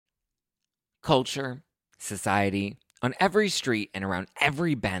Culture, society, on every street and around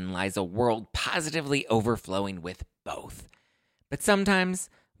every bend lies a world positively overflowing with both. But sometimes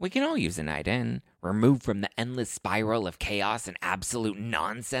we can all use a night in, removed from the endless spiral of chaos and absolute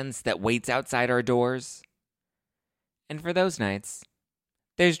nonsense that waits outside our doors. And for those nights,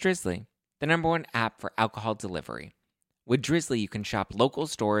 there's Drizzly, the #1 app for alcohol delivery. With Drizzly, you can shop local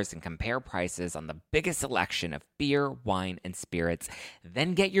stores and compare prices on the biggest selection of beer, wine, and spirits,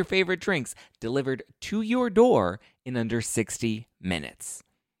 then get your favorite drinks delivered to your door in under 60 minutes.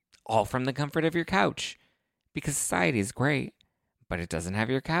 All from the comfort of your couch. Because society is great, but it doesn't have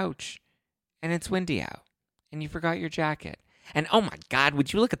your couch. And it's windy out, and you forgot your jacket. And oh my God,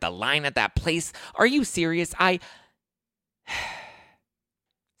 would you look at the line at that place? Are you serious?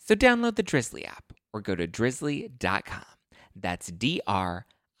 So download the Drizzly app or go to drizzly.com. That's DRIZLY.com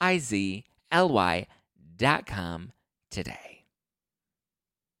today.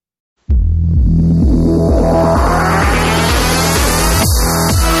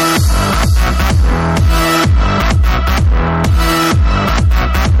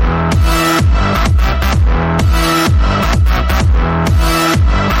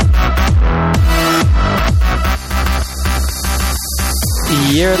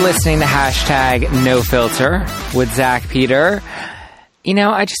 You're listening to #NoFilter with Zach Peter. You know,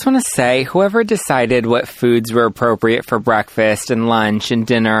 I just want to say, whoever decided what foods were appropriate for breakfast and lunch and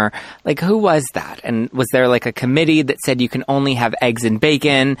dinner, like, who was that? And was there like a committee that said you can only have eggs and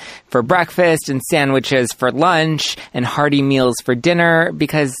bacon for breakfast and sandwiches for lunch and hearty meals for dinner?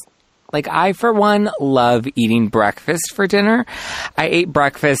 Because like, I, for one, love eating breakfast for dinner. I ate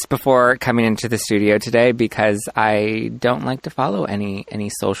breakfast before coming into the studio today because I don't like to follow any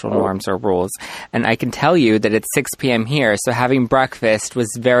social norms or rules. And I can tell you that it's 6 p.m. here, so having breakfast was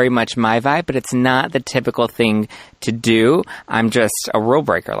very much my vibe, but it's not the typical thing to do. I'm just a rule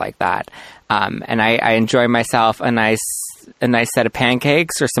breaker like that. And I enjoy myself a nice set of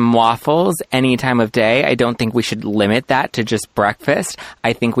pancakes or some waffles any time of day. I don't think we should limit that to just breakfast.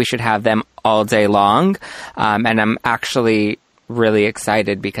 I think we should have them all day long. And I'm actually really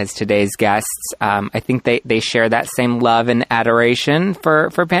excited because today's guests, I think they share that same love and adoration for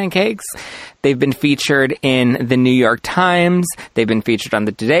pancakes. They've been featured in the New York Times. They've been featured on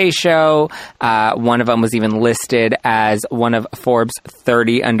the Today Show. One of them was even listed as one of Forbes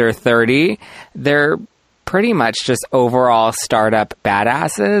 30 under 30. They're pretty much just overall startup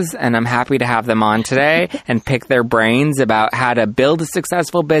badasses, and I'm happy to have them on today and pick their brains about how to build a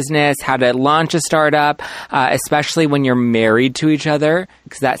successful business, how to launch a startup, especially when you're married to each other,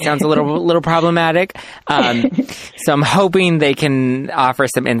 because that sounds a little problematic. So I'm hoping they can offer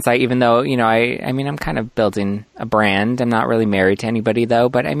some insight, even though, you know, I mean, I'm kind of building a brand. I'm not really married to anybody, though,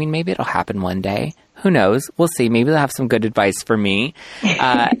 but I mean, maybe it'll happen one day. Who knows? We'll see. Maybe they'll have some good advice for me.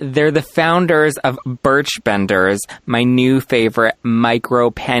 They're the founders of Birch Benders, my new favorite micro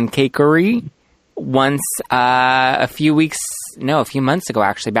pancakery. Once, a few months ago,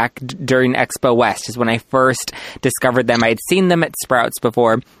 actually, back during Expo West is when I first discovered them. I had seen them at Sprouts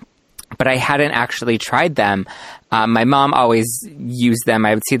before, but I hadn't actually tried them. My mom always used them.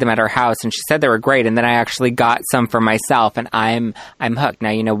 I would see them at her house, and she said they were great. And then I actually got some for myself, and I'm hooked.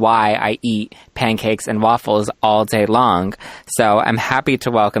 Now you know why I eat pancakes and waffles all day long. So I'm happy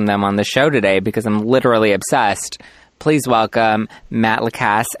to welcome them on the show today because I'm literally obsessed. Please welcome Matt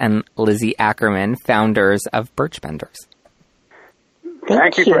LaCasse and Lizzi Ackerman, founders of Birch Benders.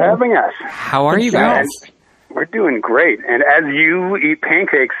 Thank you for having us. How are you guys? We're doing great. And as you eat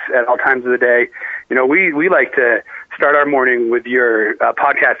pancakes at all times of the day, you know, we like to start our morning with your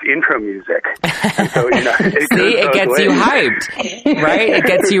podcast intro music. And so, you know, it gets you hyped, right? It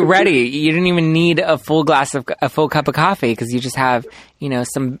gets you ready. You didn't even need a full cup of coffee because you just have, you know,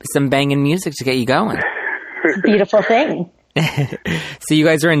 some banging music to get you going. It's a beautiful thing. So you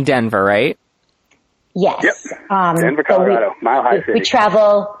guys are in Denver, right? Yes. Yep. Denver, Colorado, Mile High City. We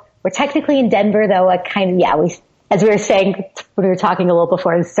travel. We're technically in Denver, though. As we were saying when we were talking a little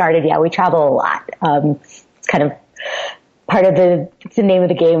before it started, we travel a lot. It's kind of part of the name of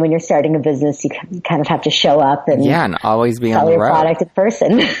the game when you're starting a business. You kind of have to show up and always be on sell the your road. product in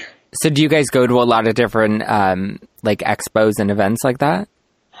person. So do you guys go to a lot of different like expos and events like that?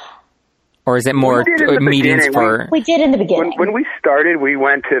 Or is it more meetings for... We did in the beginning. When we started, we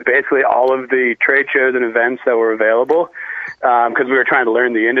went to basically all of the trade shows and events that were available because we were trying to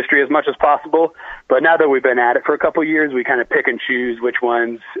learn the industry as much as possible. But now that we've been at it for a couple of years, we kind of pick and choose which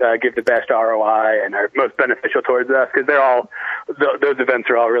ones give the best ROI and are most beneficial towards us because those events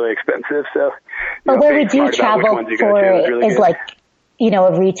are all really expensive. So, but where we do travel for is like, you know,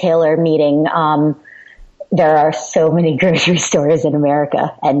 a retailer meeting. there are so many grocery stores in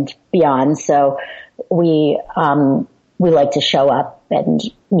America and beyond. So we like to show up and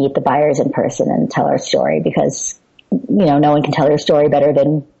meet the buyers in person and tell our story because, no one can tell your story better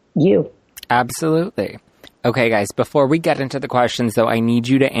than you. Absolutely. Okay, guys, before we get into the questions, though, I need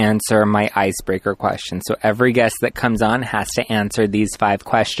you to answer my icebreaker question. So every guest that comes on has to answer these 5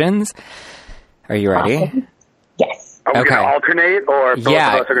 questions. Are you ready? Awesome. Yes. Are we going to alternate, or both of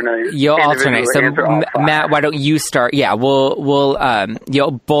us are going to you'll alternate. So, Matt, why don't you start? Yeah,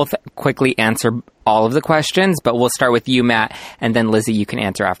 you'll both quickly answer all of the questions, but we'll start with you, Matt, and then Lizzie, you can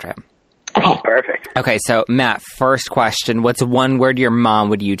answer after him. Okay. Perfect. Okay, so Matt, first question. What's one word your mom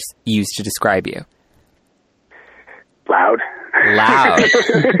would use to describe you? Loud.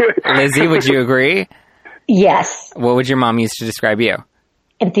 Lizzie, would you agree? Yes. What would your mom use to describe you?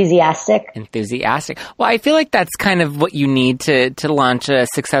 Enthusiastic. Well, I feel like that's kind of what you need to launch a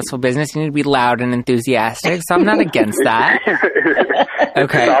successful business. You need to be loud and enthusiastic, so I'm not against that.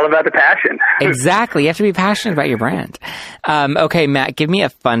 Okay. It's all about the passion. Exactly. You have to be passionate about your brand. Okay, Matt, give me a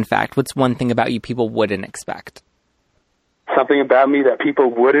fun fact. What's one thing about you people wouldn't expect? Something about me that people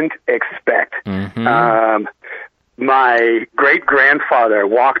wouldn't expect. Mm-hmm. My great-grandfather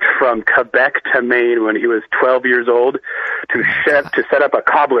walked from Quebec to Maine when he was 12 years old to set up a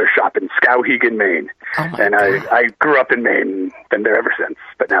cobbler shop in Skowhegan, Maine. Oh my and God. I grew up in Maine and been there ever since,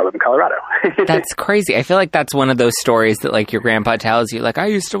 but now live in Colorado. That's crazy. I feel like that's one of those stories that, like, your grandpa tells you, like, I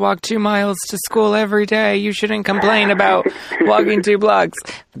used to walk 2 miles to school every day. You shouldn't complain about walking 2 blocks.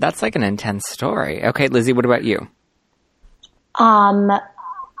 But that's like an intense story. Okay, Lizzie, what about you?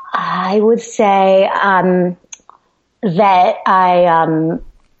 I would say, that I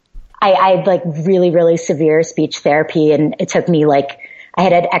had like really, really severe speech therapy, and it took me I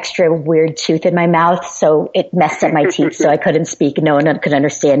had an extra weird tooth in my mouth, so it messed up my teeth, so I couldn't speak. No one could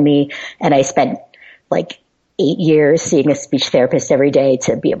understand me, and I spent 8 years seeing a speech therapist every day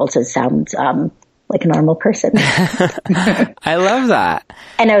to be able to sound like a normal person. I love that.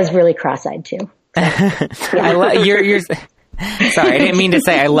 And I was really cross-eyed too. So, yeah. You're sorry, I didn't mean to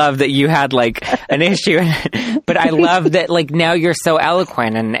say I love that you had an issue, but I love that now you're so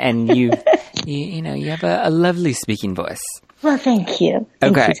eloquent and you have a lovely speaking voice. Well, thank you.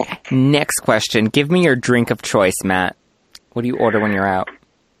 Okay, Thank you, Zach. Next question. Give me your drink of choice, Matt. What do you order when you're out?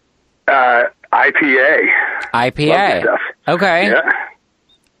 IPA. Love the stuff. Okay. Yeah.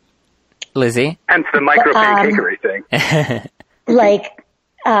 Lizzie? Hence the micro pancakery thing.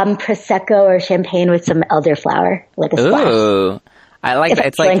 Prosecco or champagne with some elderflower, like a splash. Ooh, I like that.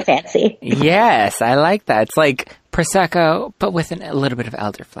 It's feeling fancy. Yes, I like that. It's like Prosecco, but with a little bit of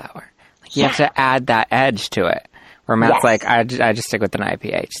elderflower. You have to add that edge to it. Where Matt's I just stick with an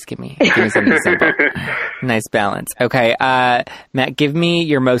IPA. Just give me something simple. Nice balance. Okay, Matt, give me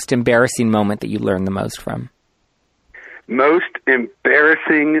your most embarrassing moment that you learned the most from. Most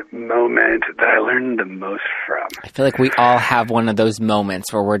embarrassing moment that I learned the most from. I feel like we all have one of those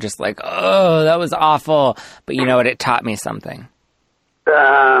moments where we're just like, oh, that was awful. But you know what? It taught me something.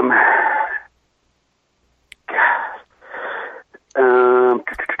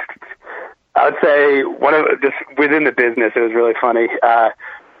 I would say just within the business, it was really funny.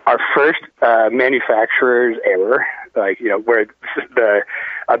 Our first manufacturer's error, where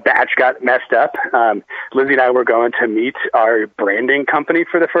a batch got messed up. Lizzie and I were going to meet our branding company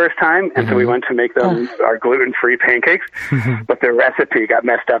for the first time, and so we went to make them our gluten-free pancakes. But the recipe got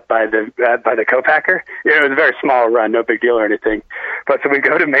messed up by the co-packer. It was a very small run, no big deal or anything. But so we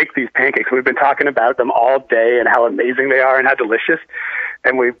go to make these pancakes. We've been talking about them all day and how amazing they are and how delicious.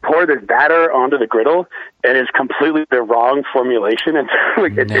 And we pour this batter onto the griddle, and it's completely the wrong formulation. And so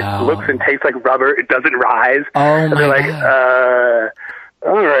it looks and tastes like rubber. It doesn't rise. Oh, my God. They're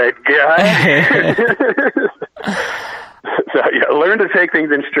all right, guys. So, learn to take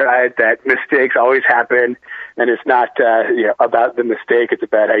things in stride, that mistakes always happen, and it's not about the mistake. It's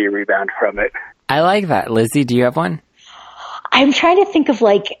about how you rebound from it. I like that. Lizzie, do you have one? I'm trying to think of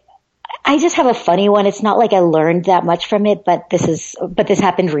I just have a funny one. It's not like I learned that much from it, but this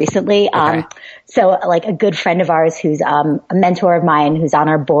happened recently. Okay. So a good friend of ours who's a mentor of mine who's on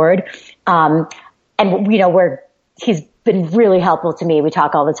our board, and he's been really helpful to me. We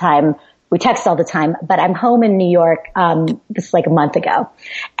talk all the time. We text all the time, but I'm home in New York, this a month ago.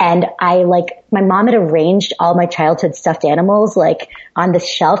 And my mom had arranged all my childhood stuffed animals, on this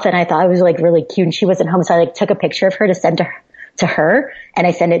shelf. And I thought it was really cute, and she wasn't home. So I took a picture of her to send to her, and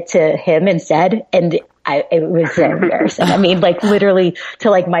I sent it to him instead. And it was so embarrassing. I mean, literally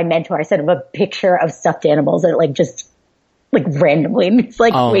to my mentor, I sent him a picture of stuffed animals and just randomly. And it's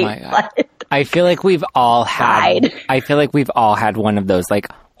oh wait, my God. what? I feel like we've all had one of those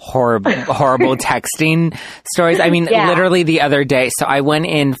horrible texting stories. I mean, literally the other day. So I went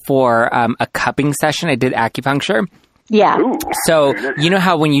in for a cupping session. I did acupuncture. Yeah. Ooh, so you know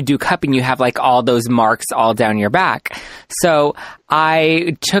how when you do cupping, you have like all those marks all down your back. So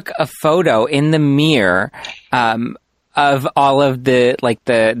I took a photo in the mirror, of all of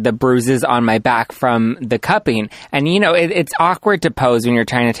the bruises on my back from the cupping. And, you know, it's awkward to pose when you're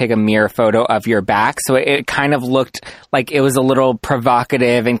trying to take a mirror photo of your back. So it kind of looked like it was a little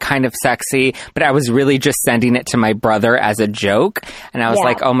provocative and kind of sexy, but I was really just sending it to my brother as a joke. And I was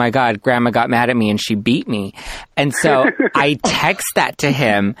like, oh my God, Grandma got mad at me and she beat me. And so I text that to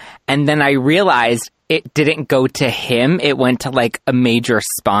him, and then I realized it didn't go to him. It went to like a major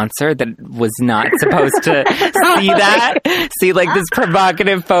sponsor that was not supposed to see that. See like this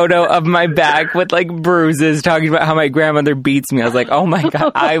provocative photo of my back with like bruises talking about how my grandmother beats me. I was like, oh my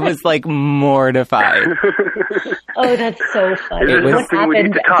God. I was like mortified. Oh, that's so funny. What happened? We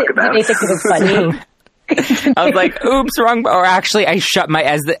need to talk about. Did they think it was funny? I was like, oops, wrong. Or actually, I shut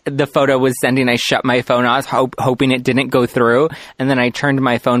as the photo was sending, I shut my phone off, hoping it didn't go through. And then I turned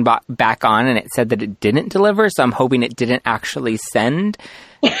my phone back on and it said that it didn't deliver. So I'm hoping it didn't actually send.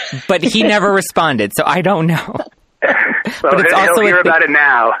 But he never responded. So I don't know. Well, but it's also hear about it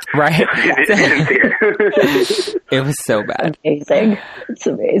now. Right. It was so bad. Amazing. It's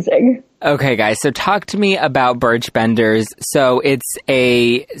amazing. Okay, guys. So talk to me about Birch Benders. So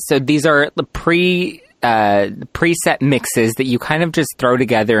these are the preset mixes that you kind of just throw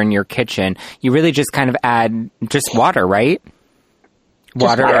together in your kitchen. You really just kind of add just water, right?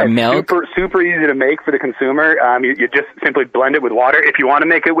 Water or milk. Super easy to make for the consumer. You just simply blend it with water. If you want to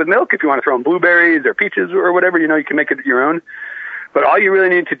make it with milk, if you want to throw in blueberries or peaches or whatever, you can make it your own. But all you really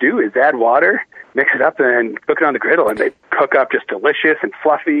need to do is add water, mix it up, and cook it on the griddle, and they cook up just delicious and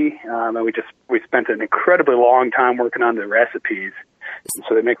fluffy. And we spent an incredibly long time working on the recipes.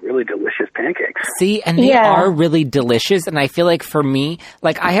 So they make really delicious pancakes. See, and they are really delicious. And I feel like for me,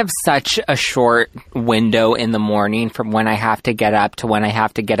 like I have such a short window in the morning from when I have to get up to when I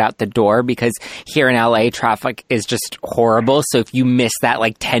have to get out the door, because here in LA, traffic is just horrible. So if you miss that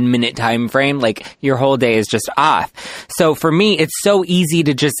like 10-minute time frame, like your whole day is just off. So for me, it's so easy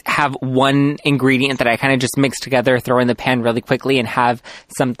to just have one ingredient that I kind of just mix together, throw in the pan really quickly, and have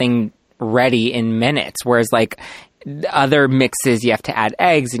something ready in minutes. Whereas like other mixes, you have to add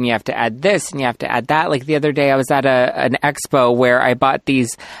eggs and you have to add this and you have to add that. Like the other day I was at an expo where I bought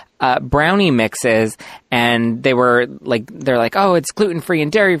these brownie mixes, and they're like, oh, it's gluten-free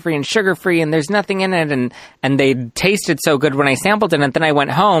and dairy-free and sugar-free and there's nothing in it. And they tasted so good when I sampled it. And then I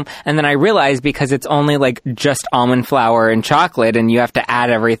went home and then I realized because it's only like just almond flour and chocolate and you have to add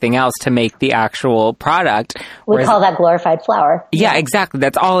everything else to make the actual product. We call that glorified flour. Yeah, exactly.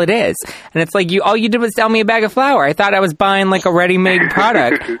 That's all it is. And it's like all you did was sell me a bag of flour. I thought I was buying like a ready-made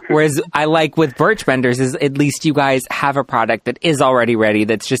product. Whereas I like with Birch Benders is at least you guys have a product that is already ready,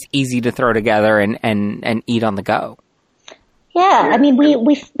 that's just easy to throw together and eat on the go. Yeah, I mean,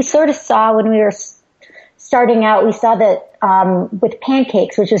 we sort of saw when we were starting out, we saw that with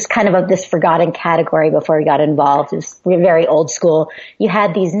pancakes, which is kind of this forgotten category before we got involved. We're very old school. You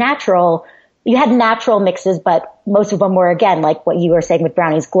had natural mixes, but most of them were, again, like what you were saying with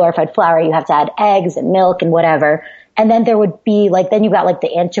brownies, glorified flour. You have to add eggs and milk and whatever. And then there would be then you got like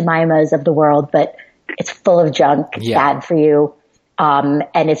the Aunt Jemimas of the world, but it's full of junk. It's bad for you.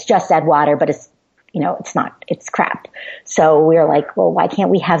 And it's just add water, but it's not, it's crap. So we were like, well, why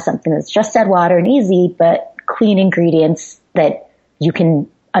can't we have something that's just add water and easy, but clean ingredients that you can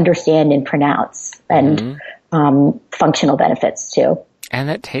understand and pronounce, and functional benefits too. And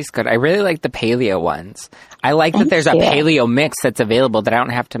that tastes good. I really like the paleo ones. I like that there's a paleo mix that's available that I don't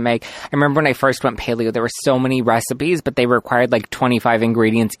have to make. I remember when I first went paleo, there were so many recipes, but they required like 25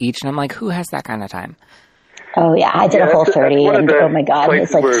 ingredients each. And I'm like, who has that kind of time? Oh, yeah. I did a whole 30, and oh my God,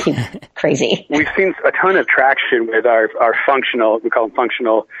 it's like crazy. We've seen a ton of traction with our functional, we call them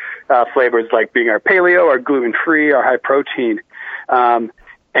functional flavors, like being our paleo, our gluten-free, our high protein. And,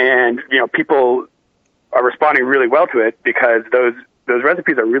 people are responding really well to it because those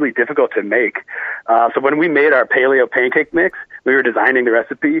recipes are really difficult to make. So when we made our paleo pancake mix, we were designing the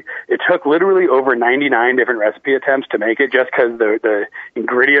recipe. It took literally over 99 different recipe attempts to make it, just because the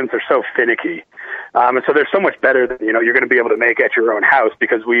ingredients are so finicky. And so they're so much better than, you're going to be able to make at your own house,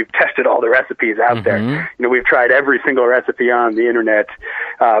 because we've tested all the recipes out there. We've tried every single recipe on the internet,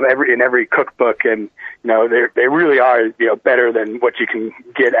 in every cookbook, and, they really are, better than what you can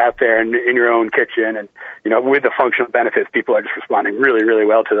get out there in your own kitchen. And, with the functional benefits, people are just responding really, really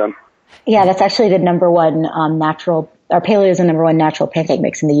well to them. Yeah, that's actually the number one paleo is the number one natural pancake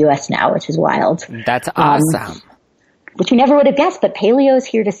mix in the U.S. now, which is wild. That's awesome. which we never would have guessed, but paleo is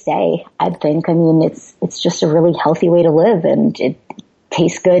here to stay, I think. I mean, it's just a really healthy way to live, and it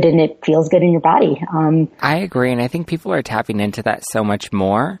tastes good and it feels good in your body. I agree. And I think people are tapping into that so much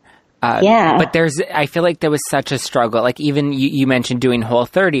more. Yeah. But I feel like there was such a struggle. Like even you mentioned doing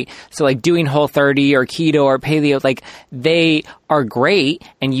Whole30. So like doing Whole30 or keto or paleo, like they are great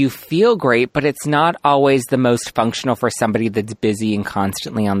and you feel great, but it's not always the most functional for somebody that's busy and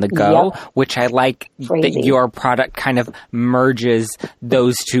constantly on the go, which I like that your product kind of merges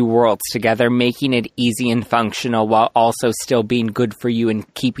those two worlds together, making it easy and functional while also still being good for you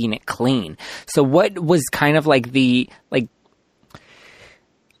and keeping it clean. So what was kind of like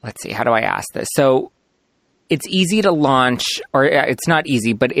let's see, how do I ask this? So it's easy to launch, or it's not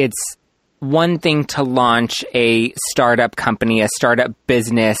easy, but it's one thing to launch a startup company, a startup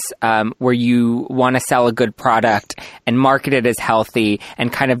business, where you want to sell a good product and market it as healthy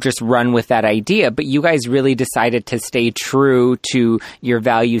and kind of just run with that idea. But you guys really decided to stay true to your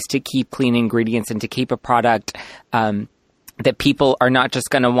values, to keep clean ingredients and to keep a product that people are not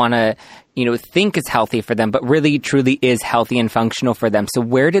just going to want to, think is healthy for them, but really truly is healthy and functional for them. So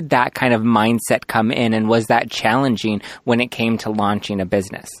where did that kind of mindset come in, and was that challenging when it came to launching a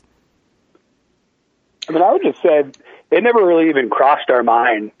business? I mean, I would just say it never really even crossed our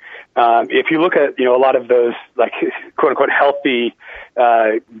mind. If you look at, a lot of those, like, quote unquote, healthy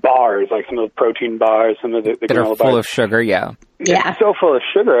bars, like some of the protein bars, some of the that are full of sugar, yeah. Yeah. It's so full of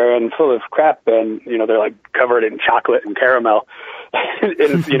sugar and full of crap, and, they're like covered in chocolate and caramel. And,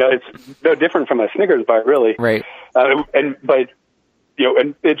 it's no different from a Snickers bar, really. Right. And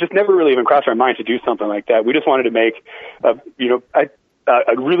it just never really even crossed our mind to do something like that. We just wanted to make,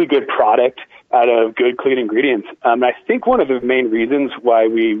 a really good product out of good, clean ingredients. And I think one of the main reasons why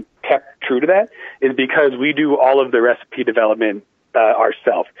we kept true to that is because we do all of the recipe development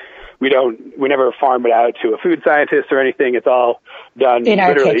ourselves. We never farm it out to a food scientist or anything. It's all done in our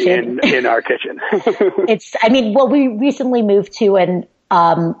literally kitchen. in our kitchen. We recently moved to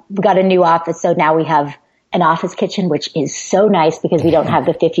we got a new office, so now we have an office kitchen, which is so nice because we don't have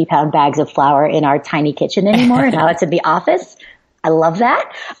the 50-pound bags of flour in our tiny kitchen anymore. Now it's in the office. I love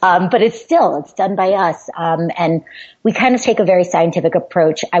that. But it's done by us. And we kind of take a very scientific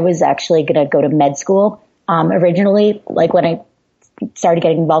approach. I was actually going to go to med school, originally, like when I started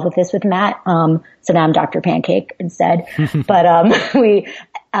getting involved with this with Matt. So now I'm Dr. Pancake instead. But,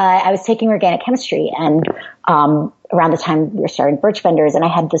 I was taking organic chemistry, and, around the time we were starting Birch Vendors, and I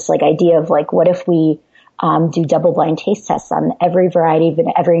had this idea of what if we, do double blind taste tests on every variety of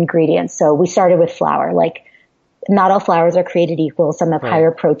every ingredient. So we started with flour, not all flours are created equal. Some have higher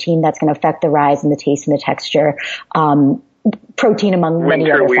protein that's going to affect the rise and the taste and the texture. Protein, among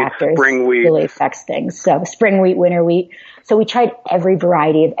many other factors, really affects things. So spring wheat, winter wheat. So we tried every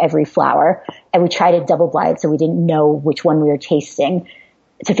variety of every flour, and we tried it double blind, so we didn't know which one we were tasting,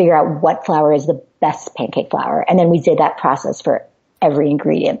 to figure out what flour is the best pancake flour. And then we did that process for every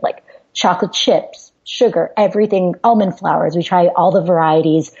ingredient, like chocolate chips, sugar, everything, almond flours. We try all the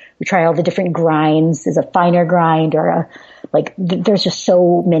varieties. We try all the different grinds. There's a finer grind or there's just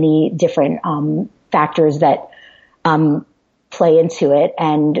so many different, factors that, play into it.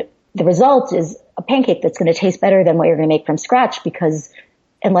 And the result is a pancake that's going to taste better than what you're going to make from scratch, because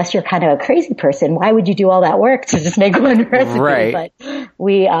unless you're kind of a crazy person, why would you do all that work to just make one recipe? Right. But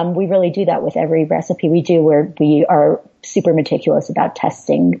we really do that with every recipe we do, where we are super meticulous about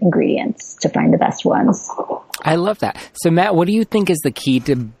testing ingredients to find the best ones. I love that. So Matt, what do you think is the key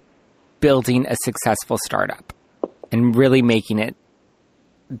to building a successful startup and really making it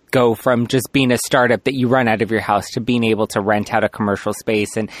go from just being a startup that you run out of your house to being able to rent out a commercial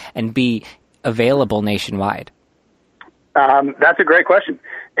space and be available nationwide? That's a great question.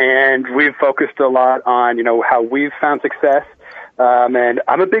 And we've focused a lot on, how we've found success. And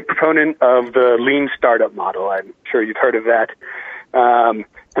I'm a big proponent of the lean startup model. I'm sure you've heard of that.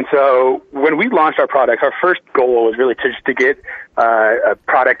 And so when we launched our products, our first goal was really to get a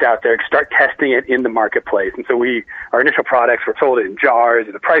product out there, to start testing it in the marketplace. And so our initial products were sold in jars,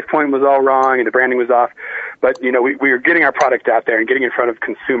 and the price point was all wrong, and the branding was off. But, we were getting our product out there and getting in front of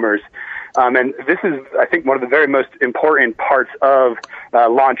consumers. And this is, I think, one of the very most important parts of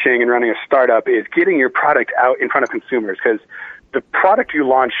launching and running a startup is getting your product out in front of consumers, because the product you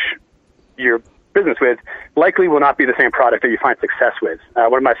launch your business with likely will not be the same product that you find success with.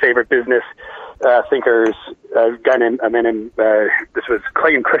 One of my favorite business thinkers, a guy named this was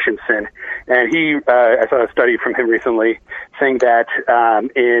Clayton Christensen, and I saw a study from him recently saying that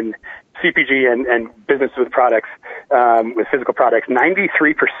in CPG and business with products, with physical products,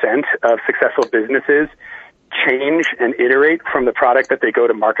 93% of successful businesses change and iterate from the product that they go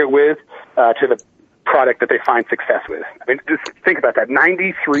to market with to the product that they find success with. I mean, just think about that.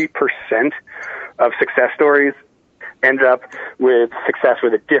 93% of success stories end up with success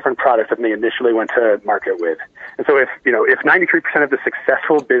with a different product than they initially went to market with. And so if 93% of the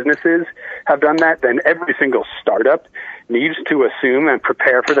successful businesses have done that, then every single startup needs to assume and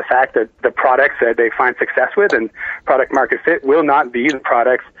prepare for the fact that the products that they find success with and product market fit will not be the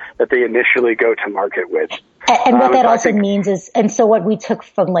products that they initially go to market with. And what that also means is, and so what we took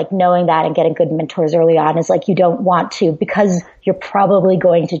from like knowing that and getting good mentors early on is like, you don't want to, because you're probably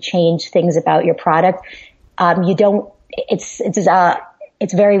going to change things about your product. It's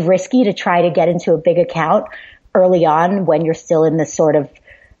very risky to try to get into a big account early on when you're still in the sort of,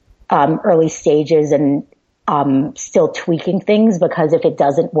 early stages and, still tweaking things, because if it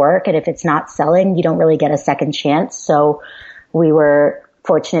doesn't work and if it's not selling, you don't really get a second chance. So we were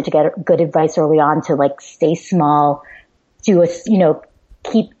fortunate to get good advice early on to like stay small, keep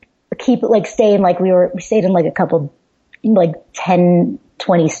like stay in like we stayed in like a couple, like 10,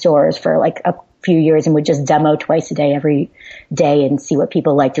 20 stores for like a few years and would just demo twice a day every day and see what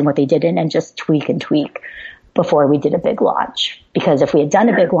people liked and what they didn't, and just tweak before we did a big launch. Because if we had done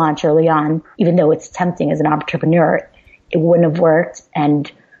a big launch early on, even though it's tempting as an entrepreneur, it wouldn't have worked. And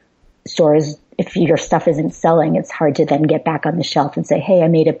stores, if your stuff isn't selling, it's hard to then get back on the shelf and say, hey, I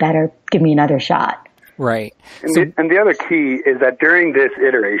made it better. Give me another shot. Right. And the other key is that during this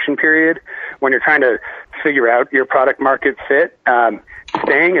iteration period, when you're trying to figure out your product market fit,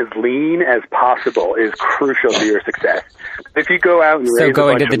 staying as lean as possible is crucial to your success. If you go out and raise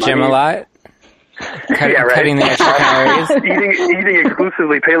going a bunch to the of gym money, a lot? Yeah, right. Cutting the extra calories. eating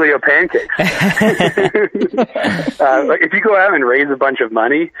exclusively paleo pancakes. Like if you go out and raise a bunch of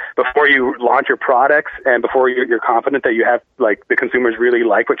money before you launch your products and before you're confident that you have like the consumers really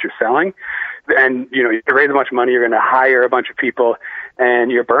like what you're selling, and you raise a bunch of money, you're going to hire a bunch of people,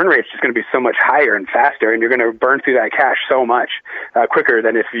 and your burn rate's just going to be so much higher and faster, and you're going to burn through that cash so much quicker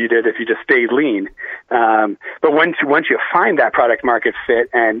than if you just stayed lean. But once you find that product market fit,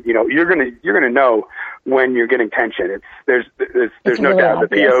 and you're going to know when you're getting tension. There's no really doubt the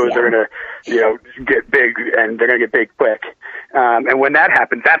POs are going to get big, and they're going to get big quick. And when that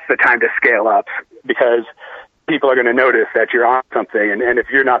happens, that's the time to scale up, because people are going to notice that you're on something, and if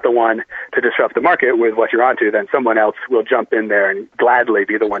you're not the one to disrupt the market with what you're onto, then someone else will jump in there and gladly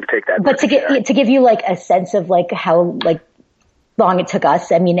be the one to take that. But to give you like a sense of like how like long it took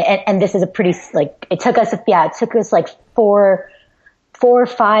us, I mean, and this is a pretty like it took us like four or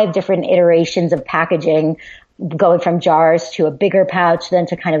five different iterations of packaging, going from jars to a bigger pouch, then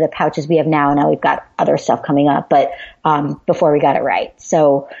to kind of the pouches we have now. Now we've got other stuff coming up, but before we got it right,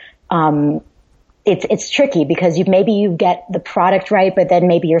 so. It's tricky because maybe you get the product right, but then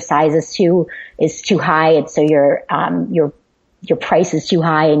maybe your size is too high, and so your price is too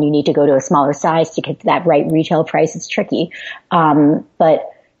high, and you need to go to a smaller size to get that right retail price. It's tricky, but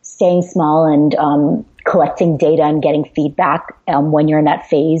staying small and collecting data and getting feedback when you're in that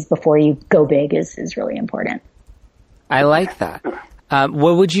phase before you go big is really important. I like that.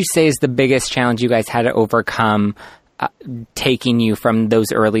 What would you say is the biggest challenge you guys had to overcome? Taking you from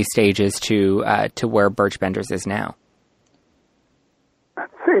those early stages to where Birch Benders is now?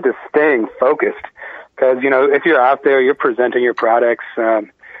 I'd say just staying focused, because if you're out there, you're presenting your products.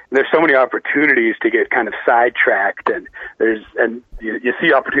 There's so many opportunities to get kind of sidetracked, and you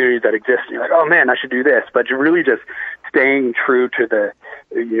see opportunities that exist, and you're like, oh man, I should do this. But you're really just staying true to the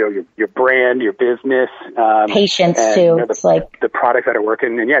your brand, your business, patience too. It's like the products that are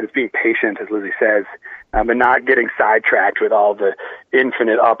working, and just being patient, as Lizzie says. And not getting sidetracked with all the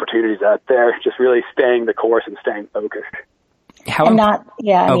infinite opportunities out there. Just really staying the course and staying focused.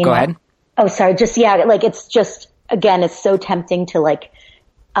 Go ahead. Oh, sorry. It's just, again, it's so tempting to like,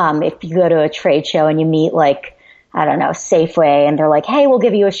 if you go to a trade show and you meet like, I don't know, Safeway, and they're like, hey, we'll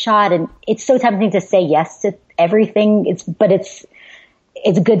give you a shot. And it's so tempting to say yes to everything. It's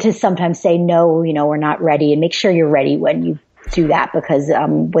good to sometimes say no, we're not ready, and make sure you're ready when you do that, because,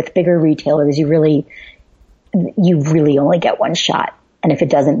 with bigger retailers, you really only get one shot. And if it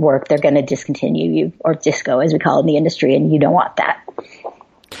doesn't work, they're going to discontinue you, or disco, as we call it in the industry, and you don't want that.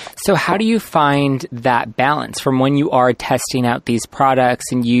 So how do you find that balance from when you are testing out these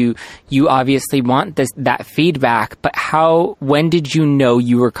products, and you obviously want that feedback, but when did you know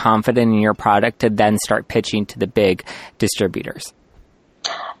you were confident in your product to then start pitching to the big distributors?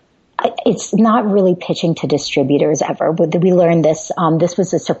 It's not really pitching to distributors ever. We learned this. This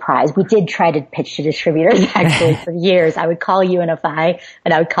was a surprise. We did try to pitch to distributors actually for years. I would call UNFI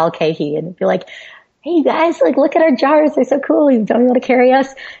and I would call KP and be like, hey, you guys, like, look at our jars. They're so cool. Don't you want to carry us?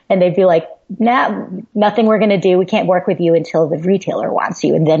 And they'd be like, nah, nothing we're going to do. We can't work with you until the retailer wants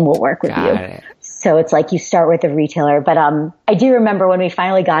you, and then we'll work with you. So it's like you start with a retailer. But I do remember when we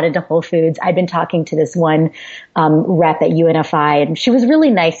finally got into Whole Foods, I'd been talking to this one rep at UNFI, and she was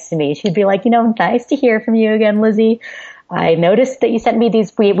really nice to me. She'd be like, nice to hear from you again, Lizzie. I noticed that you sent me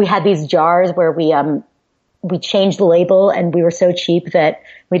these, we had these jars where we changed the label, and we were so cheap that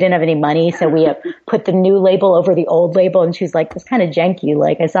we didn't have any money. So we put the new label over the old label, and she's like, "It's kind of janky.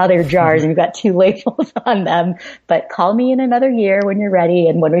 Like, I saw their jars and you've got 2 labels on them, but call me in another year when you're ready."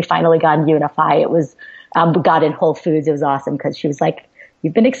 And when we finally got in UNFI, it was, we got in Whole Foods. It was awesome because she was like,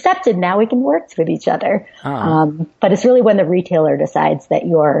 "You've been accepted. Now we can work with each other." Oh. But it's really when the retailer decides that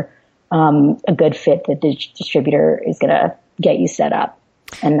you're a good fit, the distributor is going to get you set up,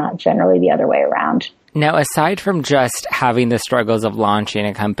 and not generally the other way around. Now, aside from just having the struggles of launching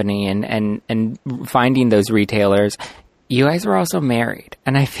a company and finding those retailers, you guys were also married.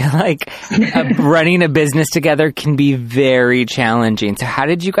 And I feel like running a business together can be very challenging. So how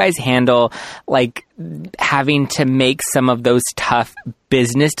did you guys handle like having to make some of those tough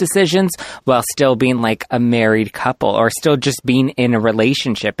business decisions while still being like a married couple, or still just being in a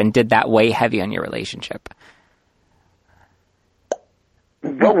relationship? And did that weigh heavy on your relationship?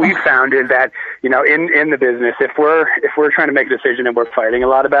 What we found is that, in the business, if we're trying to make a decision and we're fighting a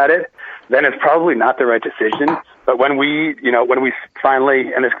lot about it, then it's probably not the right decision. But when we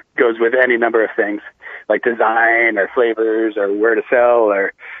finally, and this goes with any number of things, like design or flavors or where to sell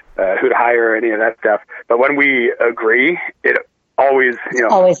or who to hire or any of that stuff. But when we agree, it always,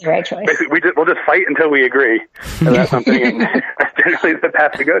 always the right choice. Basically, we'll just fight until we agree. So that's something, and that's generally the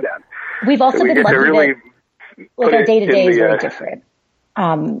path to go down. We've also been lucky really that our day-to-day is very different.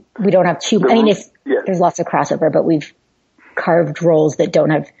 We don't have there's lots of crossover, but we've carved roles that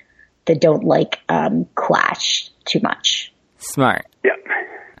don't clash too much. Smart. Yeah.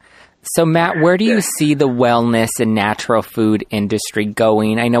 So Matt, where do you see the wellness and natural food industry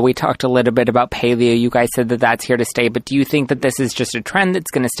going? I know we talked a little bit about paleo. You guys said that that's here to stay, but do you think that this is just a trend that's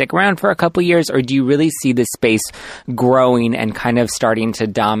going to stick around for a couple years, or do you really see this space growing and kind of starting to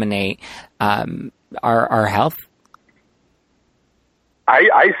dominate our health?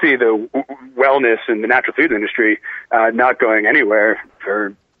 I see the wellness and the natural food industry not going anywhere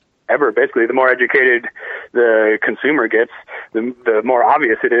forever. Basically, the more educated the consumer gets, the more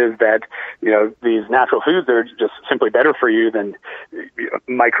obvious it is that these natural foods are just simply better for you than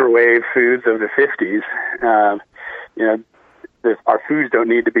microwave foods of the 50s. Our foods don't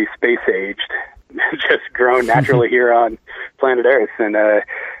need to be space aged; just grown naturally here on planet Earth. And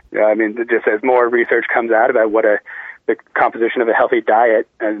just as more research comes out about the composition of a healthy diet,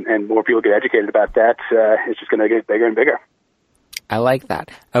 and more people get educated about that, it's just going to get bigger and bigger. I like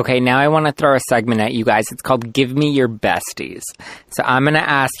that. Okay, now I want to throw a segment at you guys. It's called Give Me Your Besties. So I'm going to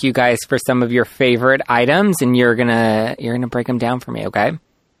ask you guys for some of your favorite items, and you're gonna break them down for me, okay?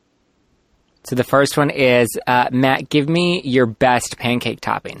 So the first one is, Matt, give me your best pancake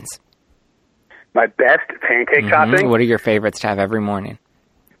toppings. My best pancake topping? What are your favorites to have every morning?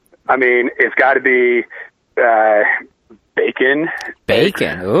 It's got to be bacon.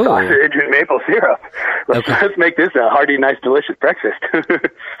 Bacon, ooh. Sausage and maple syrup. Let's make this a hearty, nice, delicious breakfast.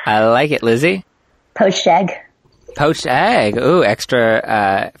 I like it. Lizzie? Poached egg. Poached egg. Ooh,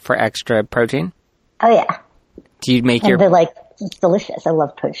 extra protein? Oh, yeah. Do you make it's delicious. I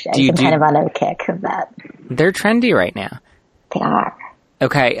love poached eggs. I'm kind of on a kick of that. They're trendy right now. They are.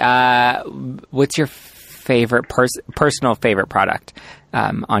 Okay, what's your favorite, personal favorite product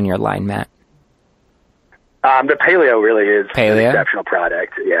on your line, Matt? The paleo really is an exceptional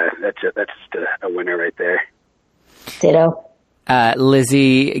product. Yeah, that's just a winner right there. Ditto.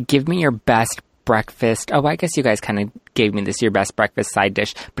 Lizzie, give me your best breakfast. Oh, I guess you guys kind of gave me this, your best breakfast side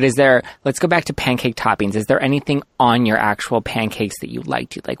dish. But let's go back to pancake toppings. Is there anything on your actual pancakes that you like?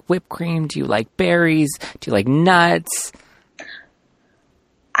 Do you like whipped cream? Do you like berries? Do you like nuts?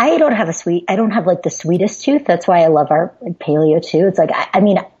 I don't have the sweetest tooth. That's why I love our paleo too. It's like, I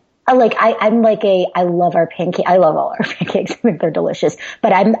love our pancake. I love all our pancakes. I think they're delicious,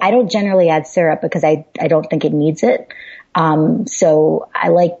 but I don't generally add syrup because I don't think it needs it. So I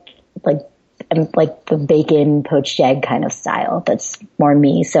like the bacon poached egg kind of style. That's more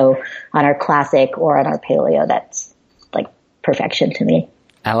me. So on our classic or on our paleo, that's like perfection to me.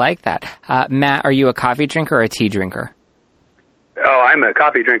 I like that. Matt, are you a coffee drinker or a tea drinker? Oh, I'm a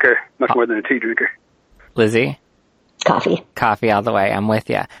coffee drinker, much more than a tea drinker. Lizzie? Coffee. Coffee all the way. I'm with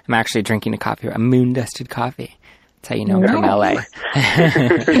you. I'm actually drinking a moon-dusted coffee. That's how you know I'm from LA.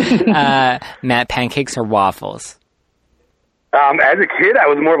 Matt, pancakes or waffles? As a kid, I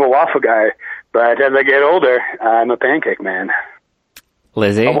was more of a waffle guy, but as I get older, I'm a pancake man.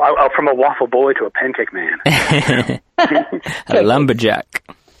 Lizzie? From a waffle boy to a pancake man. A lumberjack.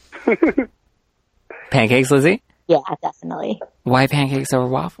 Pancakes, Lizzie? Yeah, definitely. Why pancakes over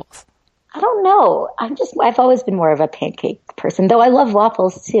waffles? I don't know. I've always been more of a pancake person, though I love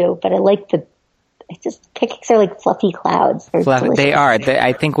waffles too, but pancakes are like fluffy clouds. They are.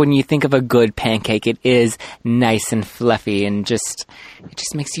 I think when you think of a good pancake, it is nice and fluffy and it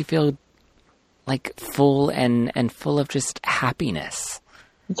just makes you feel like full and full of just happiness.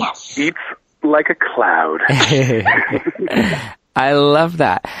 Yes. Eats like a cloud. I love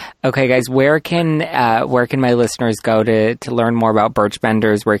that. Okay, guys, where can my listeners go to learn more about Birch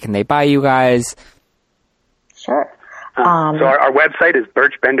Benders? Where can they buy you guys? Sure. So our website is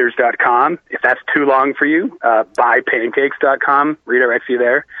birchbenders.com. If that's too long for you, buypancakes.com redirects you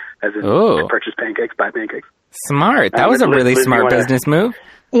there. As in, purchase pancakes, buy pancakes. Smart. That was a really smart business move.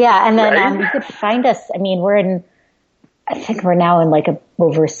 Yeah, and then you could find us. I mean, I think we're now in like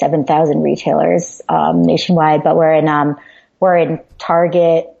over 7,000 retailers nationwide, but we're in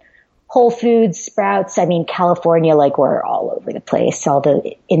Target, Whole Foods, Sprouts. I mean, California, like we're all over the place. All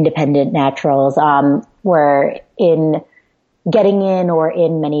the independent naturals. We're getting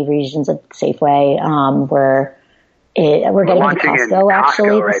in many regions of Safeway. We're getting into Costco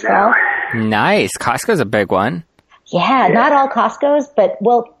actually right this fall. Nice. Costco's a big one. Yeah, not all Costco's, but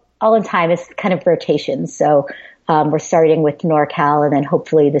all in time. It's kind of rotations. So we're starting with NorCal and then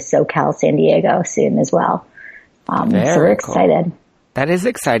hopefully the SoCal, San Diego soon as well. So we're excited. Cool. That is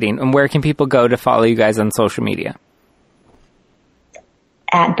exciting. And where can people go to follow you guys on social media?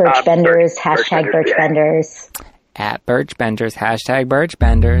 At Birch Benders, hashtag Birch Benders. At Birch Benders, hashtag Birch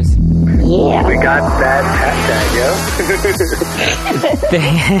Benders. Yeah. We got that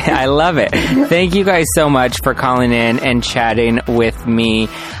hashtag, yo. I love it. Thank you guys so much for calling in and chatting with me.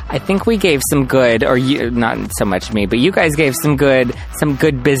 I think we gave some good, or you, not so much me, but you guys gave some good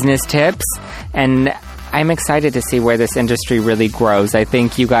business tips, and I'm excited to see where this industry really grows. I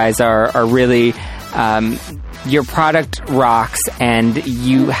think you guys are really, your product rocks and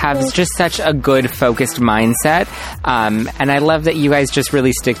you have just such a good focused mindset. And I love that you guys just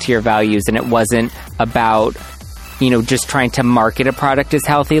really stick to your values and it wasn't about, just trying to market a product as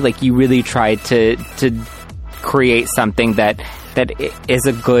healthy. Like you really tried to create something that is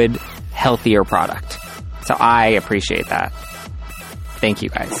a good, healthier product. So I appreciate that. Thank you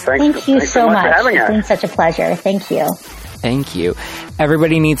guys. Thank you so much. It's been such a pleasure. Thank you. Thank you.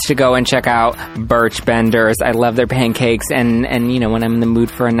 Everybody needs to go and check out Birch Benders. I love their pancakes, and when I'm in the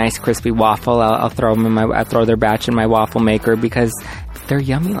mood for a nice crispy waffle, I'll throw their batch in my waffle maker because they're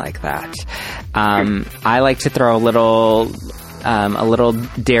yummy like that. I like to throw a little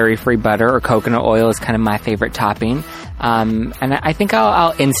dairy-free butter or coconut oil is kind of my favorite topping. And I think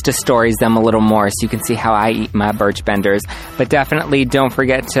I'll Insta stories them a little more so you can see how I eat my Birch Benders. But definitely don't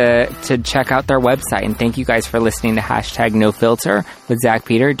forget to check out their website. And thank you guys for listening to hashtag No Filter with Zach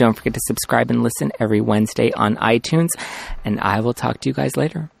Peter. Don't forget to subscribe and listen every Wednesday on iTunes. And I will talk to you guys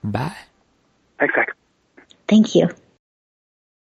later. Bye. Thanks, Zach. Thank you.